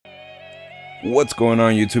What's going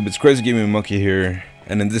on YouTube? It's Crazy Gaming Monkey here,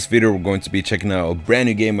 and in this video we're going to be checking out a brand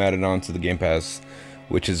new game added on to the Game Pass,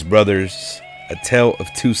 which is Brothers: A Tale of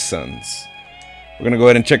Two Sons. We're gonna go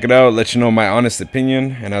ahead and check it out, let you know my honest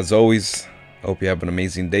opinion, and as always, I hope you have an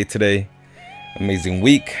amazing day today, amazing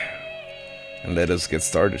week, and let us get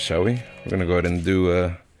started, shall we? We're gonna go ahead and do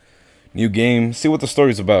a new game, see what the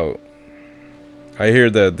story's about. I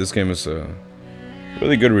hear that this game is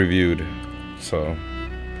really good reviewed, so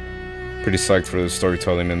pretty psyched for the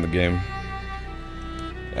storytelling in the game.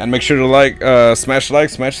 And make sure to smash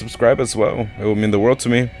subscribe as well. It will mean the world to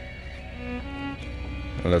me.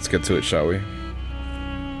 And let's get to it, shall we?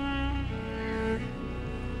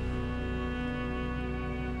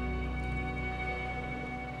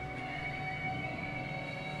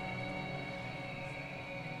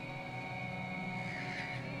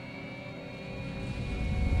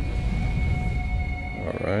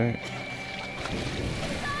 All right.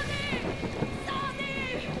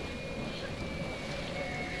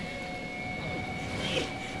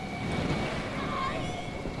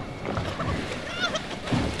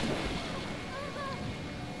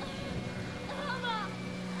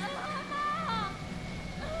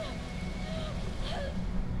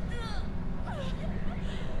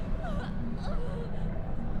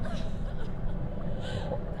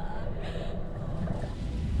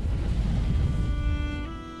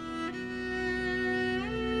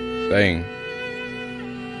 Dang.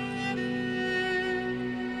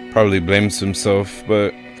 Probably blames himself,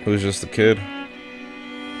 but he was just a kid.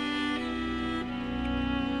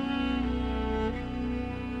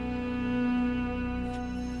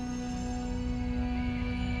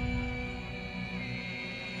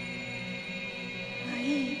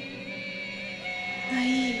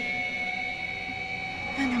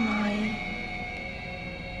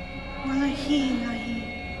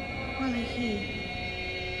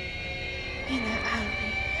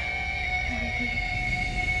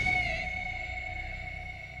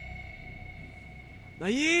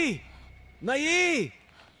 Nai! Nai!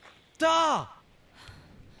 Ta!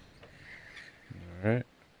 Alright.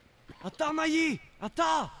 Ata Nai!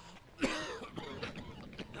 Ata!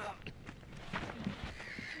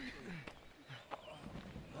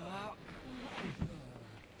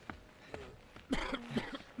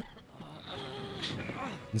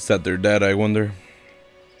 Is that their dad, I wonder?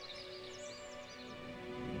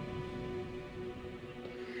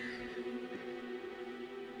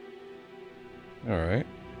 Alright.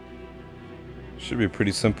 Should be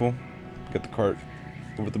pretty simple. Get the cart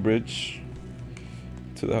over the bridge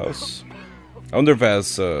to the house. I wonder if it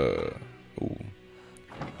has ooh.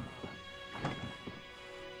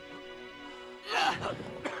 I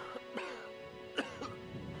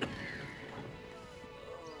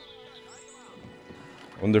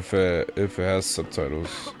wonder if it has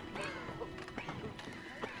subtitles.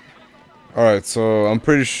 Alright, so I'm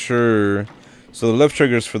pretty sure. So the left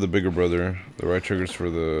trigger is for the bigger brother, the right trigger is for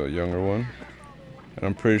the younger one. And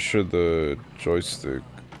I'm pretty sure the joystick.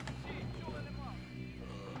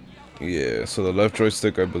 Yeah, so the left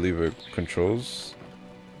joystick, I believe it controls.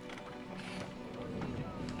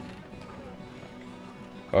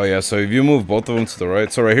 Oh yeah, so if you move both of them to the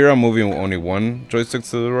right. So right here I'm moving only one joystick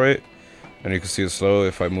to the right. And you can see it slow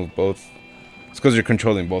if I move both. It's because you're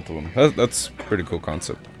controlling both of them. That's a pretty cool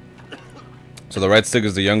concept. So the right stick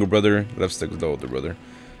is the younger brother, left stick is the older brother.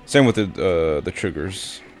 Same with the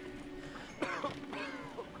triggers.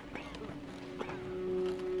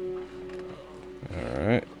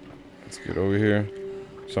 Alright, let's get over here.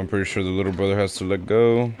 So I'm pretty sure the little brother has to let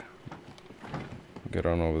go. Get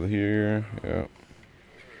on over here, yeah.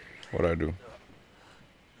 What'd I do?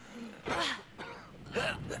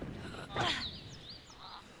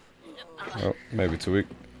 Oh, maybe too weak.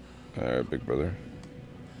 Alright, big brother.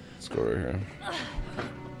 Let's go right here.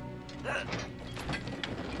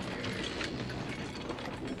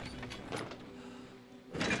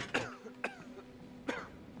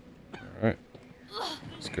 Alright.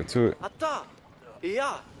 Let's get to it.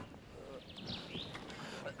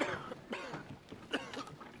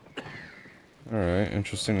 Alright,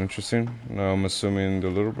 interesting. Now I'm assuming the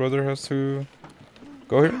little brother has to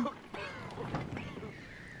go here.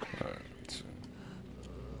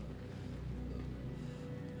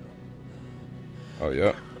 Oh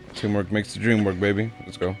yeah, teamwork makes the dream work, baby.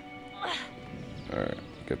 Let's go. Alright,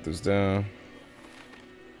 get this down.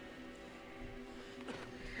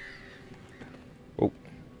 Oh.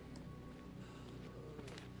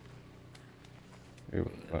 You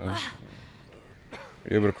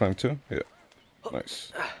able to climb too? Yeah.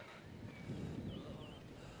 Nice.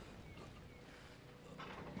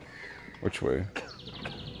 Which way?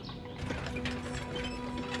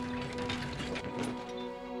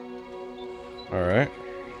 Alright.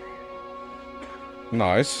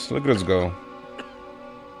 Nice. Look at us go.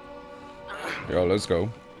 Yo, let's go.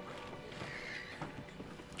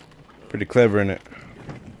 Pretty clever in it.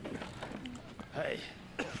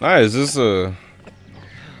 Nice. This is a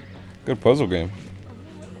good puzzle game.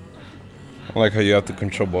 I like how you have to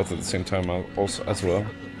control both at the same time also as well.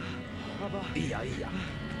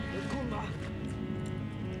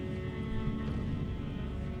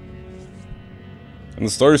 And the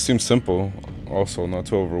story seems simple, also not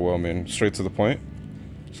too overwhelming, straight to the point.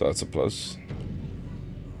 So that's a plus.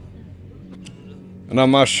 And I'm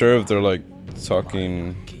not sure if they're like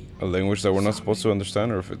talking a language that we're not supposed to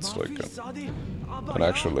understand, or if it's like an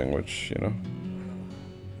actual language, you know?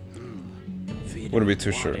 Wouldn't be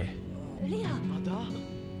too sure.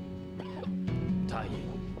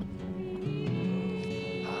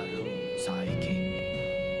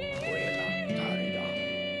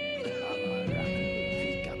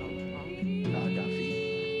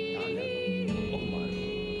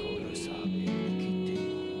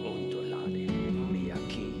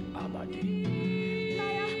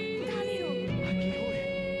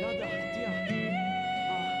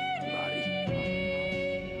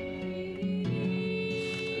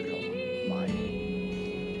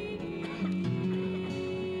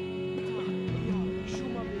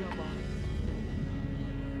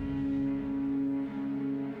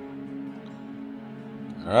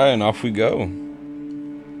 Alright, and off we go. Hold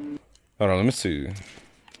on, let me see.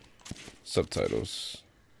 Subtitles.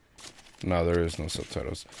 No, there is no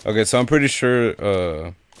subtitles. Okay, so I'm pretty sure,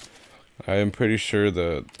 I am pretty sure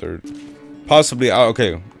that they're possibly,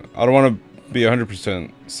 okay, I don't want to be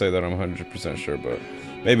 100% say that I'm 100% sure, but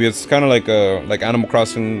maybe it's kind of like Animal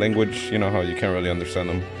Crossing language, you know how you can't really understand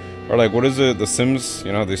them. Or like, what is it, The Sims,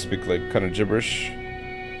 you know how they speak like kind of gibberish?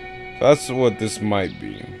 So that's what this might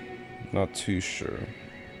be. Not too sure,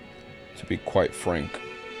 to be quite frank.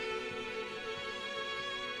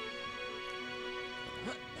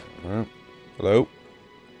 Alright. Hello?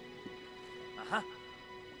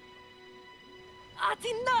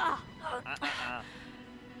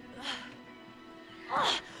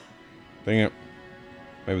 Dang it.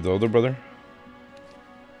 Maybe the older brother?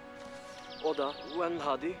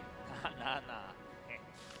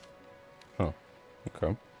 Huh.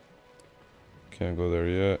 Okay. Can't go there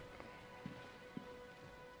yet.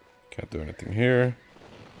 Can't do anything here.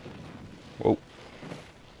 Whoa.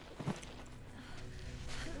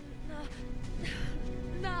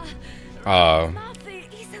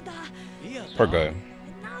 Poor guy.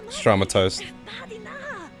 He's traumatized.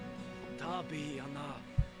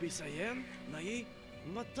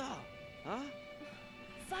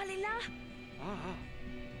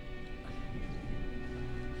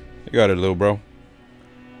 You got it, little bro.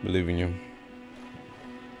 Believe in you.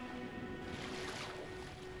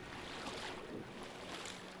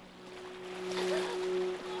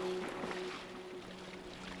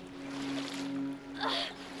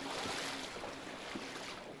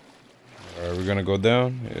 Are we gonna go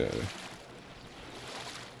down? Yeah.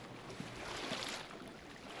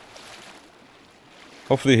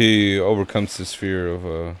 Hopefully he overcomes his fear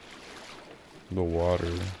of the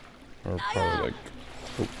water, or probably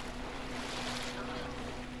like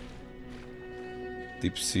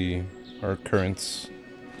deep sea or currents.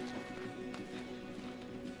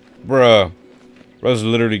 Bruh, bro's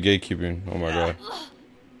literally gatekeeping. Oh my god.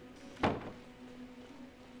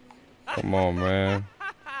 Come on, man.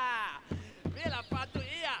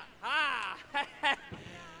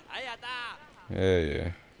 Yeah,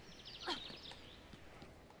 yeah.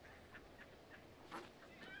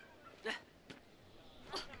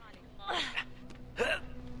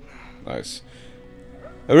 Nice.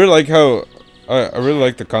 I really like how I really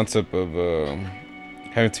like the concept of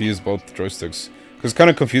having to use both joysticks. Cause it's kind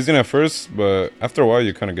of confusing at first, but after a while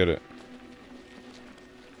you kind of get it.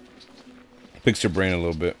 Picks your brain a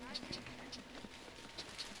little bit.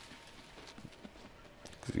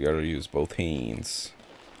 Cause you gotta use both hands.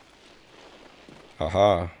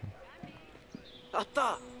 Haha.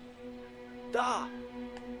 Da.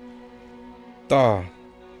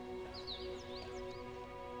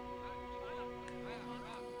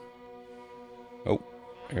 Oh,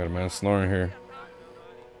 I got a man snoring here.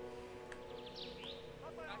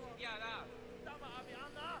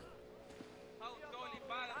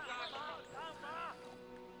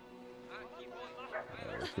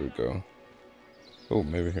 Here we go. Oh,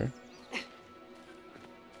 maybe here.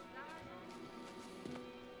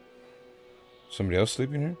 Somebody else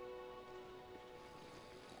sleeping here?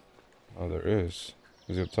 Oh, there is.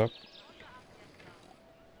 Is he up top?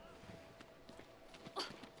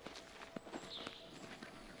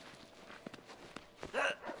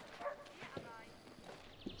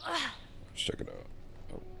 check it out.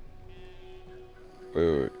 Oh.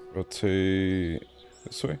 Wait. Rotate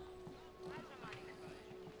this way.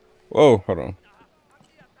 Whoa, hold on.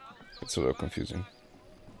 It's a little confusing.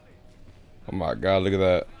 Oh my god, look at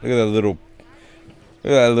that. Look at that little...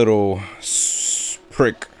 Look at that little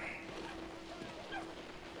prick.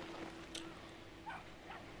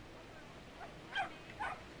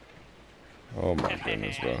 Oh my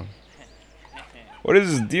goodness, bro. What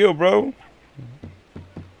is this deal, bro?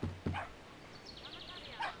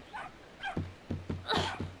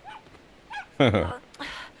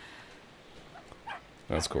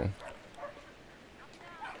 That's cool.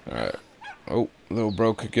 Alright. Oh, little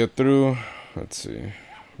bro could get through. Let's see.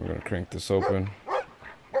 We're gonna crank this open.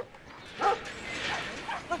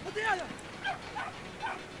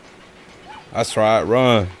 That's right,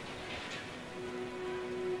 run.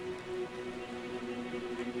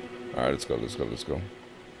 Alright, let's go.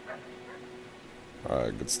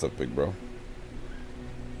 Alright, good stuff, big bro.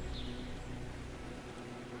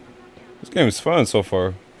 This game is fun so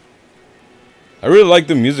far. I really like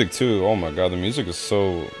the music too. Oh my god, the music is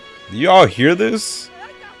so... Do y'all hear this?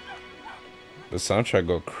 The soundtrack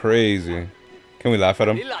go crazy. Can we laugh at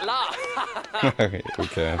him? We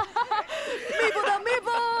can.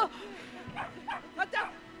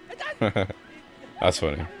 That's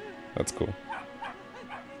funny. That's cool.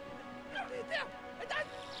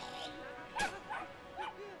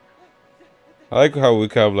 I like how we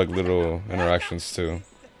can have like little interactions too.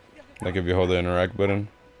 Like if you hold the interact button.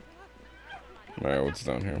 Alright, what's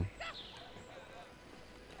down here?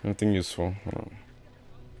 Nothing useful. Hold on.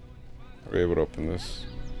 Are we able to open this?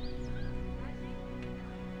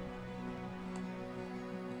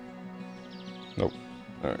 Nope.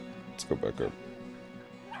 Alright, let's go back up.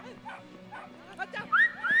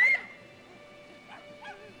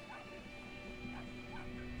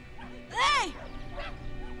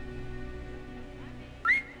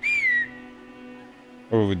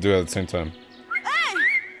 What would we do at the same time?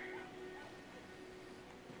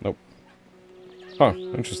 Nope. Huh,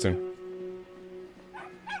 interesting.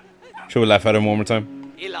 Should we laugh at him one more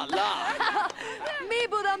time?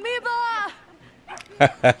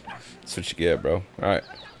 That's what you get, bro. Alright.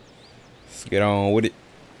 Let's get on with it.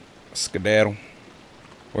 Skedaddle.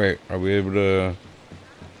 Wait, are we able to...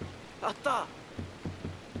 Oh,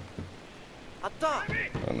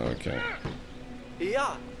 no, we can't.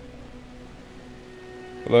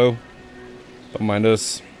 Hello? Don't mind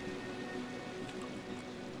us.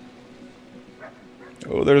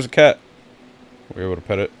 Oh, there's a cat. We're able to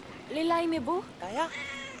pet it.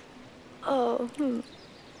 Oh,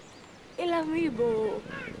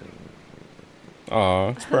 Aw,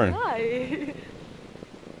 it's purring.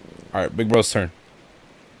 Alright, big bro's turn.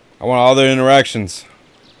 I want all their interactions.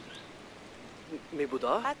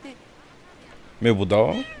 Mibudal?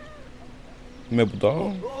 Mibudal?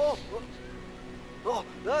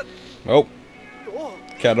 Oh.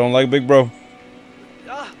 Cat don't like big bro.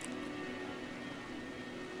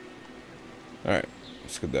 Alright,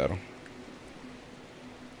 skedaddle.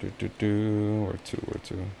 Where to?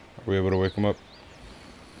 Are we able to wake him up?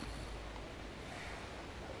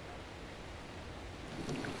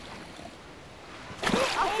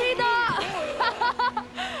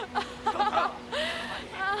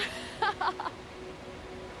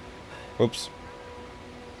 Oops.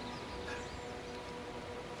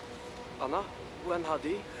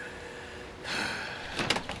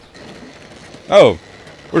 Oh,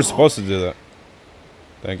 we're supposed to do that.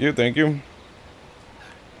 Thank you.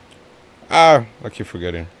 Ah, I keep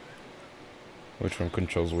forgetting. Which one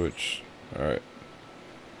controls which? Alright.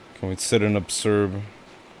 Can we sit and observe?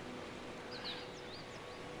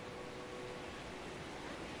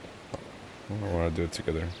 I want to do it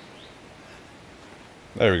together.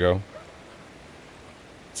 There we go.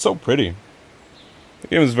 It's so pretty. The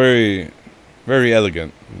game is very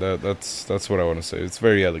elegant. That's what I want to say. It's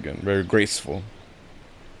very elegant, very graceful.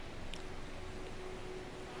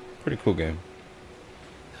 Pretty cool game.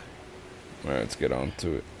 Alright, let's get on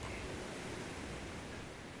to it.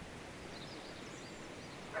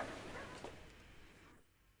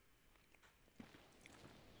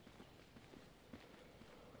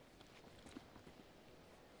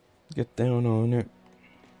 Get down on it.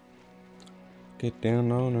 Get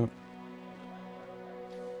down on it.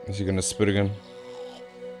 Is he gonna spit again?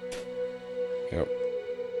 Yep.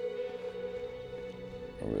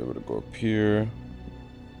 Are we able to go up here?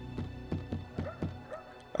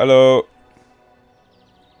 Hello.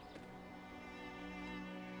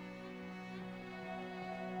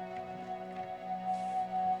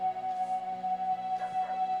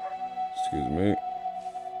 Excuse me.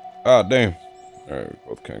 Ah, damn. Alright, we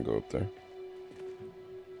both can't go up there.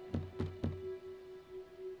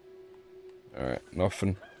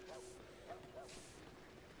 Nothing.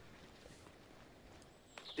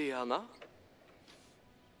 Diana?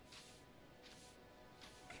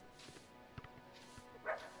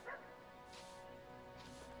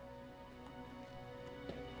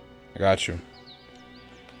 I got you.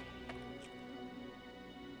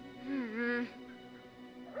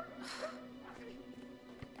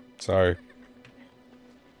 Sorry.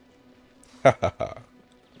 Hahaha.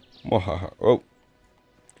 Oh.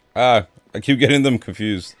 Ah, I keep getting them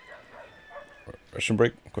confused. Russian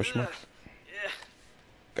break? Question mark?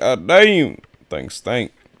 God damn! Thanks,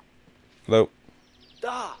 thank. Hello.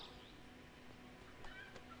 Da!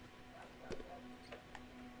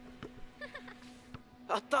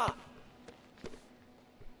 Atta!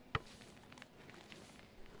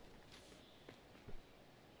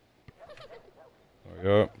 Oh,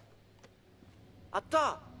 yeah.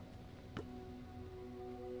 Atta!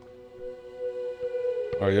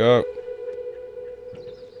 Oh, yeah.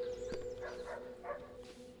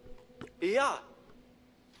 Ja!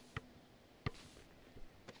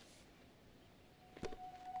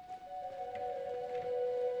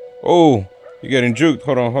 Oh, you're getting juked.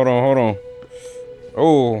 Hold on, hold on, hold on.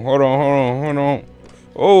 Oh, hold on, hold on, hold on.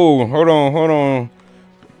 Oh, hold on, hold on.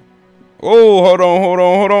 Oh, hold on, hold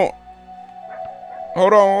on, hold on.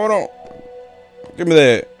 Hold on, hold on. Give me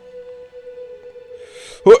that.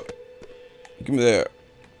 What? Give me that.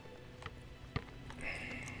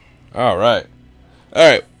 Alright.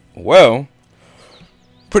 Alright. Well,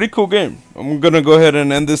 pretty cool game. I'm gonna go ahead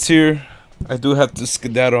and end this here. I do have to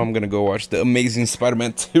skedaddle. I'm gonna go watch The Amazing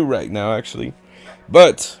Spider-Man 2 right now, actually.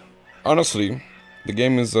 But honestly, the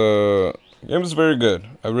game is very good.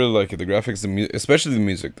 I really like it. The graphics, especially the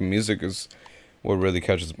music. The music is what really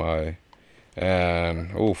catches my eye.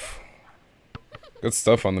 And oof, good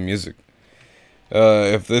stuff on the music.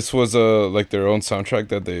 If this was like their own soundtrack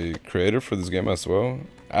that they created for this game as well,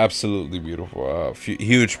 absolutely beautiful.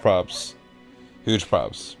 Huge props. Huge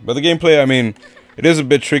props. But the gameplay, I mean, it is a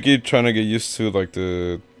bit tricky trying to get used to like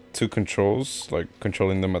the two controls, like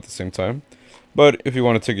controlling them at the same time. But if you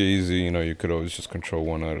want to take it easy, you know, you could always just control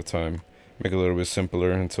one at a time. Make it a little bit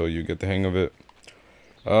simpler until you get the hang of it.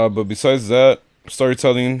 But besides that,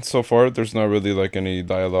 storytelling so far, there's not really like any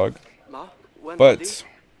dialogue. But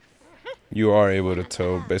you are able to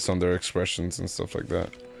tell based on their expressions and stuff like that.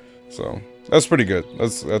 So that's pretty good.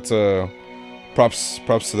 That's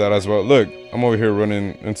props to that as well. Look, I'm over here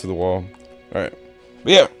running into the wall. Alright.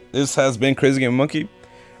 But yeah, this has been Crazy Game Monkey.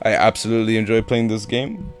 I absolutely enjoy playing this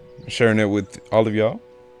game, sharing it with all of y'all.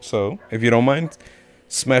 So if you don't mind,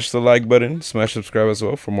 smash the like button, smash subscribe as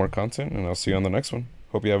well for more content, and I'll see you on the next one.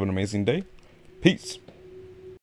 Hope you have an amazing day. Peace.